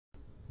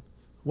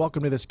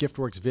Welcome to this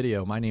Giftworks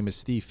video. My name is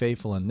Steve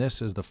Faithful, and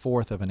this is the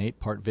fourth of an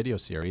 8-part video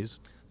series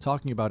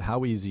talking about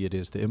how easy it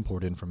is to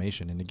import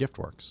information into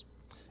Giftworks.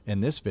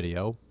 In this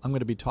video, I'm going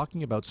to be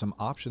talking about some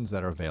options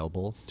that are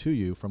available to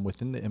you from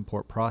within the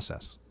import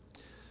process.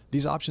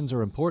 These options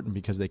are important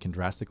because they can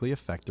drastically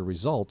affect the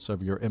results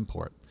of your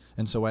import.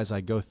 And so as I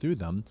go through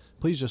them,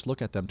 please just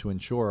look at them to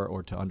ensure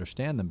or to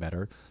understand them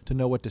better, to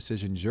know what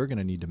decisions you're going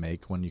to need to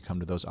make when you come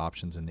to those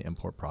options in the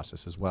import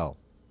process as well.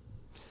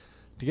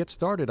 To get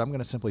started, I'm going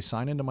to simply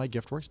sign into my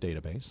Giftworks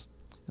database,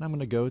 and I'm going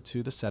to go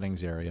to the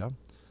Settings area,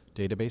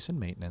 Database and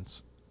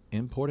Maintenance,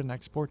 Import and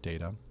Export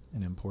Data,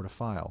 and Import a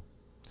File.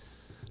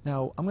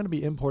 Now, I'm going to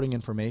be importing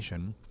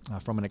information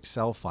from an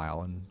Excel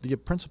file, and the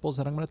principles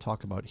that I'm going to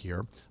talk about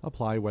here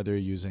apply whether you're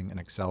using an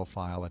Excel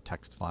file, a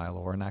text file,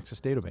 or an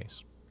Access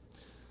database.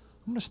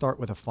 I'm going to start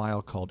with a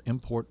file called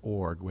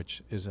import.org,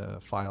 which is a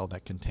file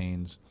that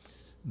contains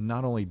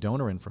not only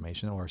donor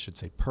information, or I should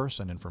say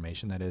person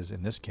information, that is,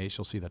 in this case,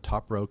 you'll see the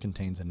top row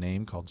contains a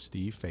name called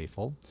Steve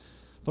Faithful,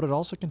 but it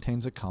also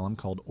contains a column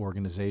called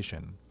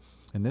organization.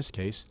 In this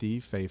case,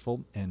 Steve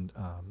Faithful, and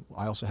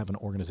I also have an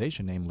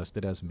organization name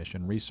listed as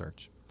Mission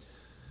Research.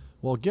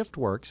 Well,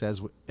 Giftworks,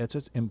 as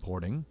it's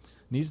importing,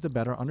 needs to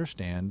better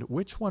understand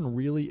which one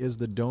really is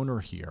the donor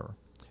here.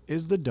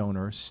 Is the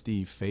donor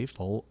Steve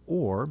Faithful,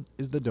 or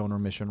is the donor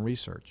Mission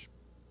Research?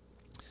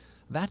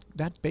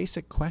 That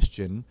basic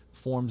question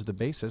forms the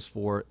basis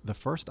for the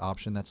first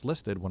option that's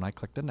listed when I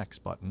click the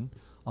Next button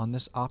on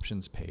this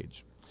options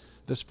page.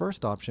 This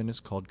first option is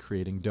called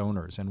Creating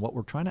Donors, and what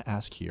we're trying to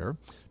ask here,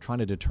 trying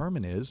to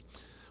determine is,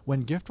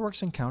 when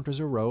Giftworks encounters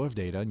a row of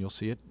data, and you'll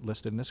see it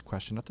listed in this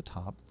question at the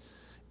top,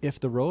 if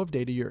the row of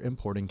data you're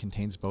importing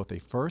contains both a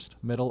first,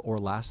 middle, or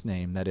last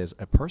name, that is,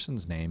 a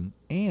person's name,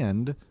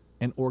 and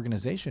an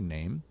organization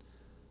name,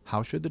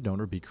 how should the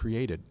donor be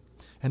created?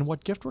 And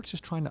what Giftworks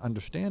is trying to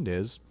understand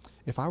is,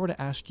 if I were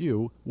to ask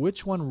you,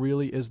 which one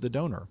really is the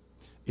donor?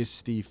 Is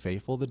Steve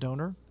Faithful the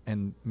donor,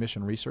 and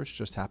Mission Research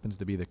just happens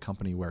to be the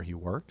company where he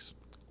works?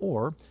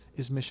 Or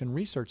is Mission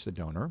Research the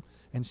donor,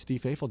 and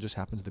Steve Faithful just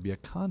happens to be a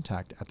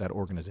contact at that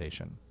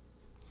organization?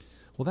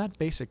 Well, that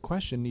basic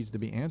question needs to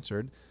be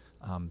answered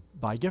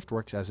by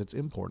Giftworks as it's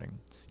importing.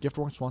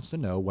 Giftworks wants to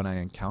know, when I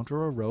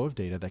encounter a row of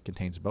data that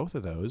contains both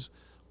of those,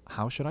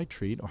 how should I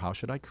treat or how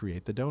should I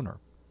create the donor?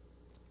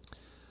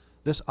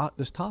 This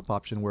top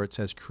option where it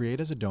says create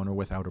as a donor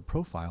without a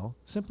profile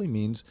simply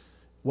means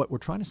what we're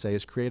trying to say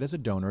is create as a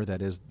donor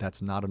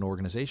that's not an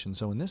organization.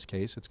 So in this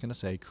case, it's going to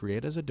say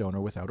create as a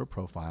donor without a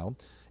profile,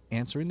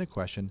 answering the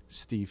question,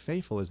 Steve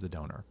Faithful is the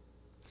donor.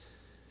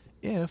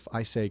 If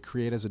I say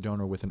create as a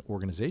donor with an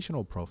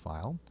organizational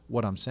profile,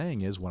 what I'm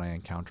saying is when I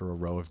encounter a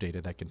row of data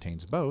that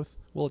contains both,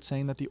 well, it's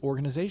saying that the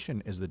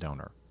organization is the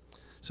donor.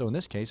 So in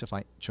this case, if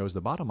I chose the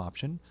bottom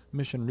option,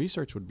 Mission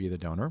Research would be the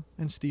donor,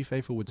 and Steve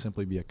Faithful would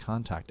simply be a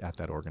contact at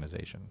that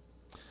organization.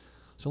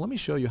 So let me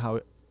show you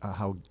how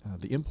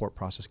the import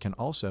process can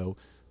also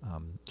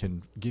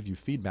can give you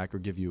feedback or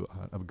give you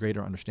a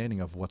greater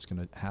understanding of what's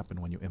going to happen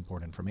when you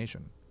import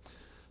information.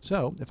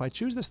 So if I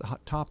choose this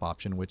top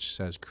option, which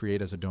says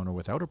create as a donor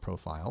without a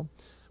profile,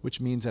 which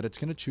means that it's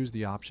going to choose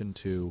the option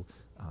to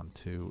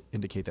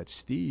indicate that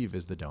Steve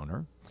is the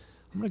donor,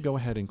 I'm going to go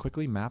ahead and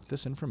quickly map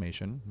this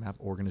information, map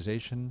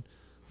organization,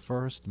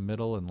 first,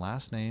 middle, and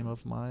last name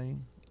of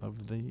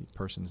the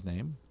person's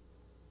name.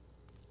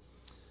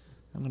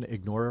 I'm going to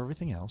ignore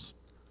everything else.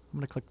 I'm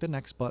going to click the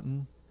Next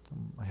button.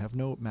 I have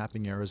no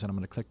mapping errors, and I'm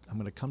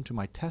going to come to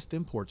my test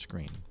import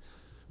screen,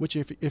 which,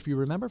 if you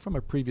remember from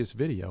a previous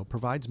video,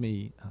 provides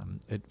me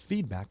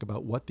feedback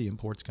about what the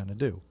import's going to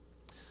do.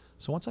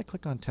 So once I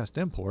click on Test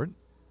Import,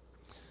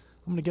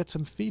 I'm going to get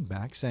some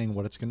feedback saying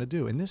what it's going to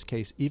do. In this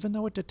case, even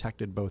though it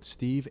detected both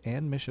Steve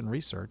and Mission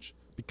Research,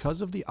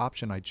 because of the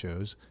option I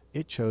chose,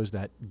 it chose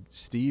that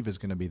Steve is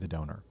going to be the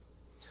donor.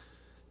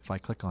 If I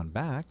click on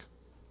Back,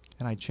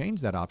 and I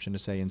change that option to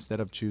say, instead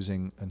of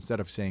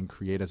saying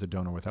create as a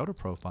donor without a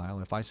profile,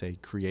 if I say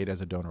create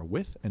as a donor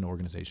with an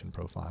organization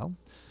profile,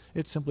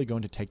 it's simply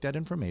going to take that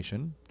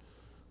information.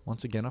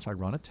 Once again, if I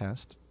run a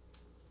test,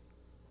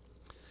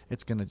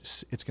 it's going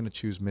to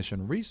choose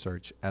Mission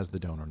Research as the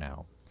donor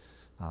now.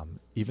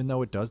 Even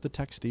though it does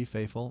detect Steve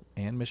Faithful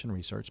and Mission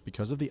Research,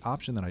 because of the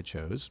option that I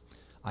chose,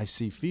 I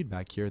see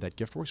feedback here that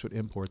Giftworks would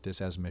import this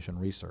as Mission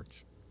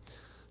Research.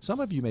 Some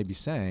of you may be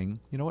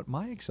saying, you know what,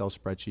 my Excel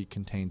spreadsheet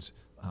contains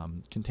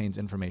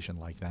information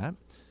like that,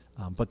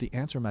 but the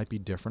answer might be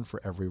different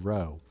for every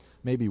row.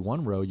 Maybe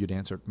one row you'd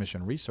answer it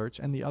Mission Research,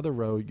 and the other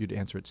row you'd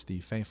answer it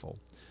Steve Faithful.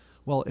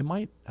 Well, it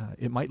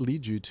might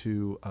lead you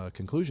to a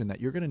conclusion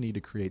that you're going to need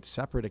to create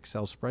separate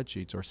Excel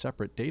spreadsheets or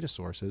separate data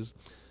sources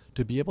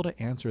to be able to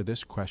answer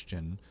this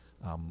question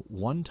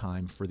one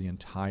time for the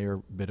entire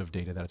bit of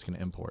data that it's going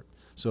to import.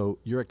 So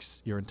your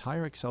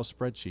entire Excel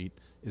spreadsheet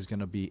is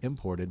going to be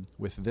imported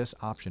with this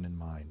option in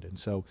mind. And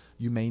so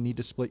you may need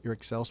to split your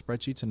Excel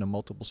spreadsheets into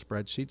multiple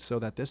spreadsheets so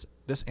that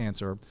this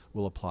answer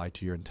will apply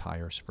to your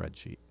entire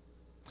spreadsheet.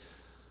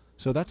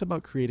 So that's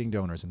about creating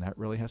donors, and that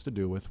really has to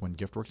do with when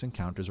Giftworks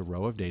encounters a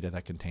row of data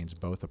that contains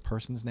both a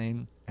person's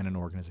name and an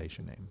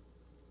organization name.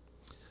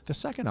 The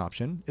second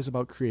option is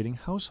about creating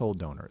household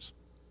donors.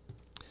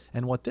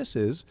 And what this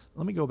is,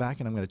 let me go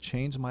back and I'm going to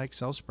change my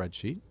Excel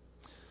spreadsheet.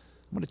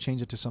 I'm going to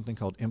change it to something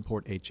called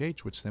import HH,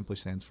 which simply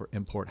stands for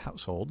import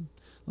household.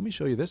 Let me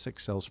show you this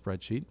Excel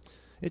spreadsheet.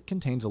 It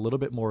contains a little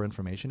bit more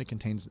information. It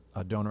contains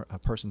a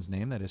person's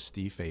name, that is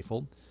Steve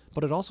Faithful,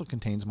 but it also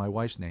contains my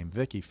wife's name,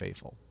 Vicki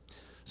Faithful.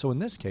 So in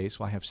this case,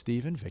 I have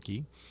Steve and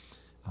Vicki.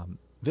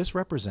 This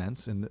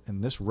represents, in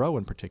this row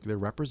in particular,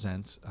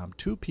 represents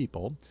two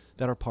people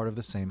that are part of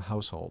the same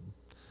household.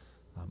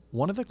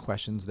 One of the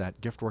questions that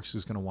Giftworks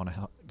is going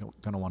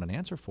to want an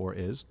answer for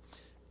is,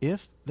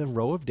 if the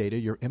row of data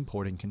you're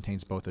importing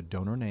contains both a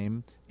donor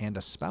name and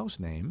a spouse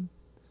name,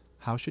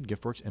 how should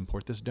Giftworks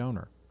import this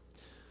donor?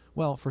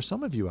 Well, for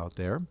some of you out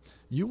there,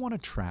 you want to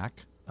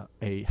track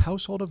a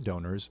household of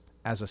donors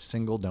as a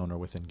single donor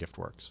within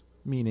Giftworks,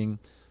 meaning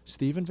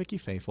Steve and Vicki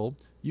Faithful,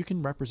 you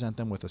can represent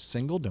them with a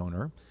single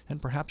donor,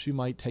 and perhaps you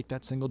might take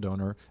that single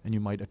donor and you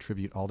might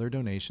attribute all their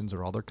donations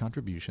or all their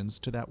contributions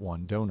to that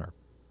one donor.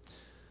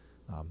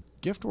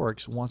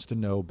 Giftworks wants to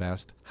know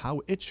best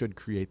how it should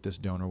create this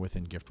donor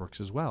within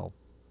Giftworks as well.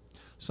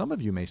 Some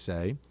of you may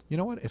say, you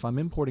know what, if I'm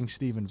importing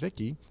Steve and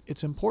Vicki,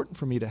 it's important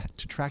for me to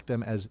track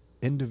them as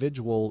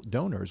individual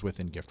donors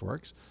within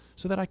Giftworks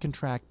so that I can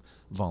track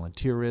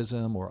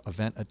volunteerism or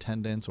event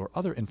attendance or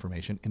other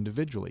information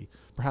individually.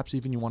 Perhaps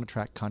even you want to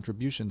track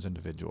contributions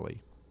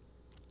individually.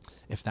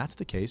 If that's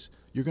the case,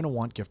 you're going to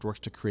want Giftworks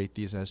to create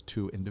these as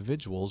two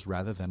individuals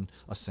rather than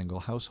a single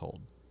household.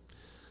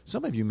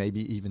 Some of you may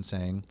be even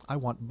saying, I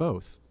want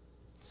both.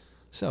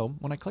 So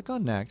when I click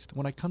on Next,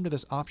 when I come to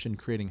this option,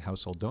 Creating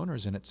Household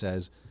Donors, and it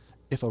says,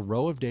 if a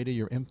row of data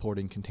you're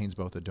importing contains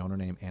both a donor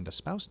name and a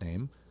spouse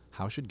name,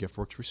 how should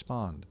Giftworks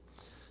respond?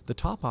 The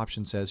top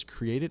option says,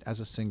 create it as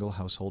a single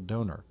household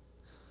donor.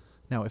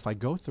 Now, if I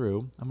go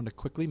through, I'm going to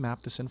quickly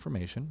map this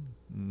information,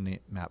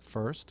 map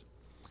first,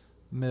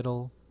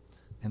 middle,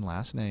 and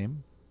last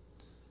name.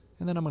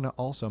 And then I'm going to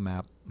also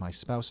map my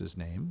spouse's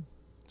name,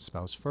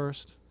 spouse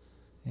first,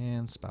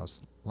 and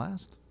spouse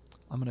last.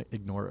 I'm going to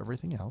ignore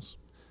everything else.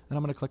 And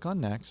I'm going to click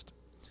on Next.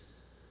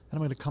 And I'm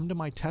going to come to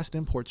my Test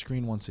Import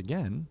screen once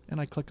again, and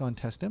I click on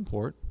Test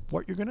Import.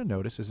 What you're going to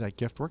notice is that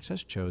Giftworks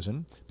has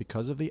chosen,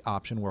 because of the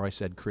option where I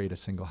said create a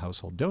single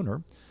household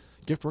donor,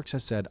 Giftworks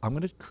has said I'm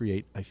going to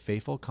create a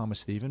Faithful,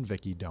 Steve and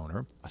Vicki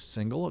donor, a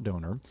single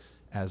donor,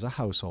 as a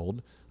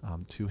household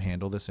to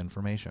handle this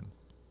information.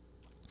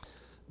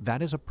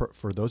 That is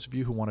for those of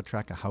you who want to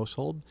track a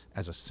household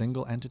as a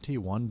single entity,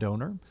 one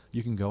donor,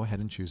 you can go ahead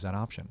and choose that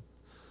option.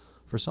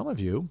 For some of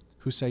you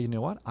who say, you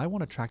know what, I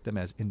want to track them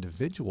as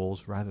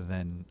individuals rather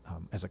than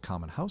as a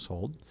common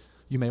household,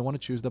 you may want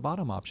to choose the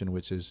bottom option,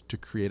 which is to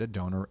create a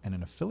donor and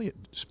an affiliate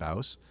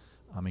spouse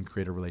and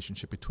create a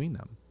relationship between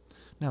them.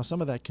 Now, some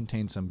of that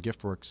contains some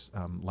Giftworks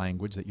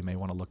language that you may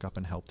want to look up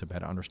and help to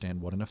better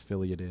understand what an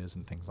affiliate is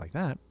and things like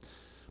that.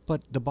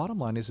 But the bottom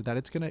line is that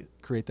it's going to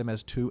create them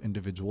as two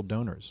individual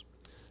donors.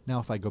 Now,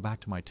 if I go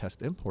back to my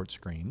Test Import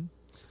screen,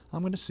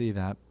 I'm going to see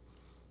that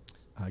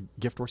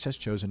Giftworks has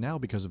chosen now,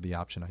 because of the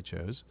option I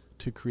chose,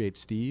 to create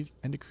Steve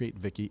and to create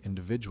Vicki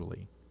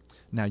individually.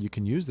 Now, you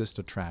can use this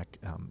to track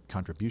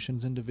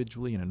contributions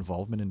individually and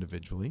involvement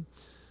individually.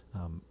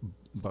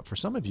 But for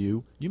some of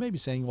you, you may be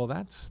saying, well,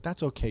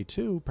 that's okay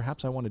too.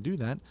 Perhaps I want to do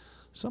that.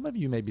 Some of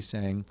you may be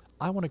saying,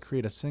 I want to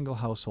create a single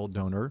household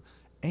donor,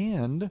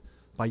 and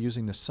by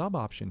using the sub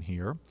option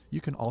here,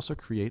 you can also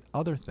create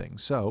other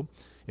things. So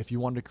if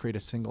you wanted to create a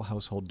single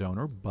household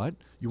donor, but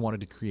you wanted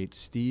to create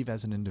Steve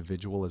as an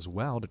individual as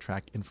well to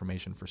track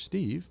information for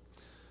Steve,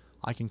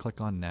 I can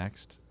click on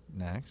Next,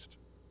 Next,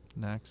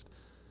 Next,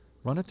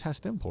 run a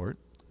test import,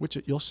 which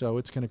you'll show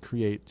it's going to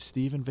create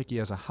Steve and Vicki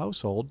as a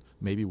household,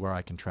 maybe where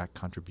I can track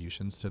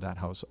contributions to that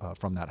house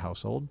from that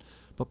household,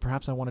 but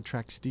perhaps I want to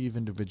track Steve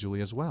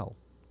individually as well.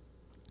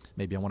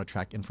 Maybe I want to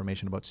track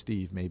information about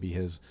Steve, maybe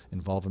his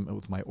involvement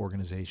with my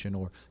organization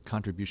or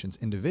contributions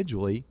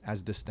individually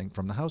as distinct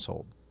from the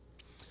household.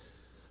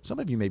 Some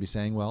of you may be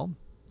saying, well,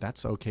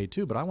 that's okay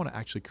too, but I want to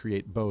actually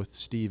create both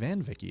Steve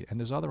and Vicki, and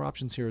there's other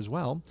options here as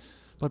well.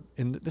 But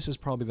this is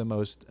probably the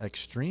most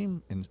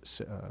extreme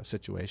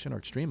situation or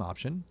extreme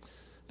option,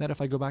 that if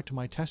I go back to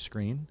my test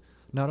screen,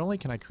 not only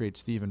can I create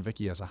Steve and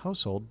Vicki as a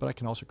household, but I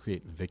can also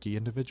create Vicki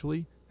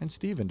individually and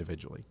Steve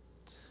individually.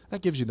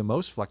 That gives you the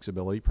most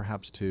flexibility,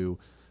 perhaps, to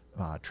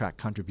track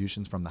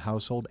contributions from the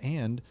household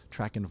and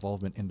track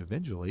involvement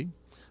individually.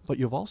 But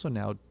you've also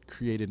now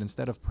created,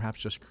 instead of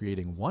perhaps just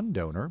creating one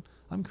donor,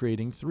 I'm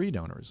creating 3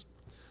 donors.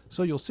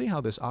 So you'll see how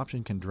this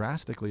option can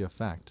drastically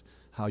affect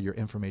how your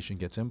information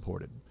gets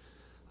imported.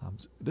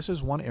 This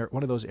is one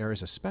of those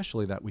areas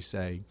especially that we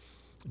say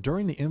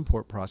during the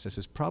import process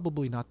is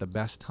probably not the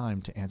best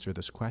time to answer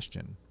this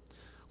question.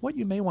 What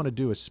you may want to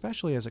do,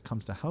 especially as it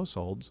comes to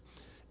households,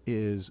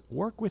 is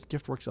work with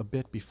Giftworks a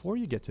bit before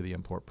you get to the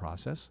import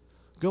process.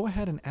 Go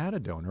ahead and add a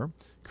donor,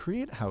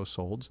 create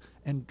households,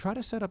 and try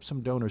to set up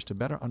some donors to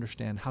better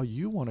understand how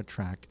you want to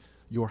track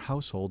your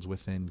households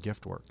within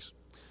Giftworks.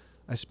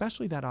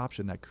 Especially that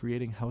option, that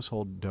creating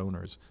household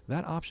donors,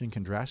 that option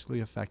can drastically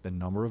affect the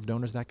number of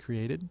donors that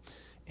created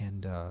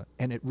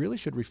And it really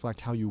should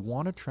reflect how you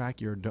want to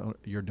track your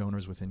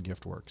donors within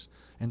Giftworks.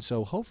 And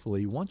so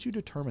hopefully, once you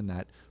determine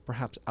that,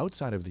 perhaps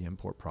outside of the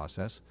import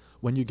process,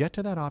 when you get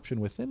to that option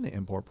within the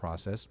import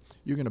process,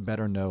 you're going to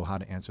better know how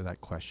to answer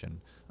that question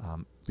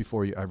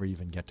before you ever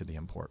even get to the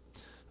import.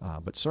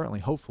 But certainly,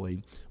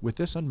 hopefully, with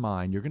this in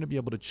mind, you're going to be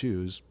able to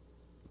choose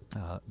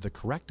the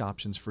correct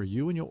options for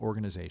you and your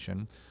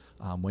organization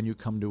when you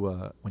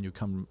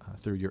come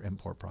through your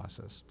import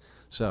process.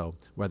 So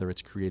whether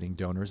it's creating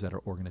donors that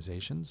are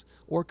organizations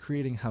or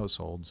creating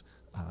households,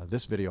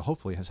 this video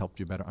hopefully has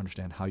helped you better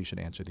understand how you should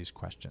answer these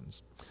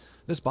questions.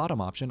 This bottom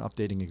option,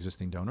 updating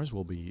existing donors,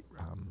 will be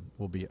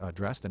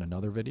addressed in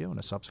another video, in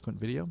a subsequent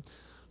video.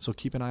 So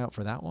keep an eye out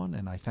for that one,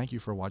 and I thank you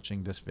for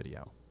watching this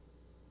video.